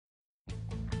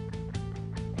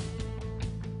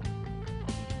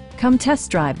Come test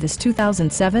drive this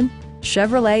 2007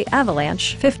 Chevrolet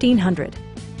Avalanche 1500.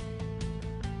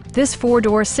 This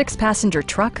four-door, six-passenger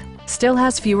truck still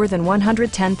has fewer than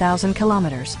 110,000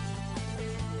 kilometers.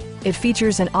 It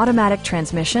features an automatic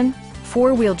transmission,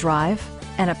 four-wheel drive,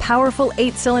 and a powerful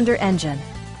 8-cylinder engine.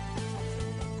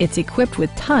 It's equipped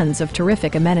with tons of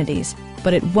terrific amenities,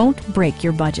 but it won't break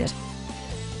your budget,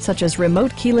 such as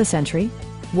remote keyless entry,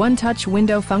 one-touch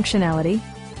window functionality,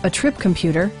 a trip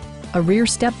computer, a rear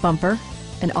step bumper,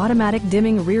 an automatic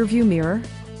dimming rear-view mirror,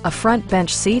 a front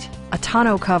bench seat, a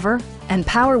tonneau cover, and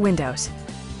power windows.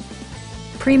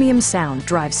 Premium sound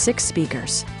drives 6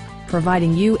 speakers,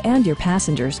 providing you and your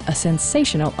passengers a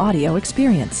sensational audio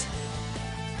experience.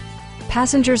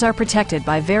 Passengers are protected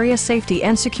by various safety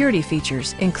and security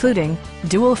features, including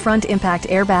dual front impact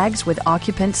airbags with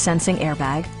occupant sensing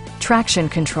airbag, traction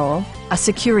control, a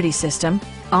security system,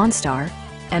 OnStar,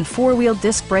 and 4-wheel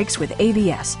disc brakes with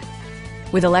ABS.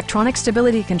 With electronic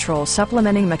stability control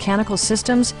supplementing mechanical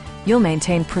systems, you'll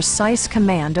maintain precise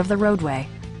command of the roadway.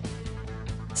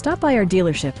 Stop by our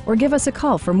dealership or give us a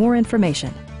call for more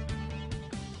information.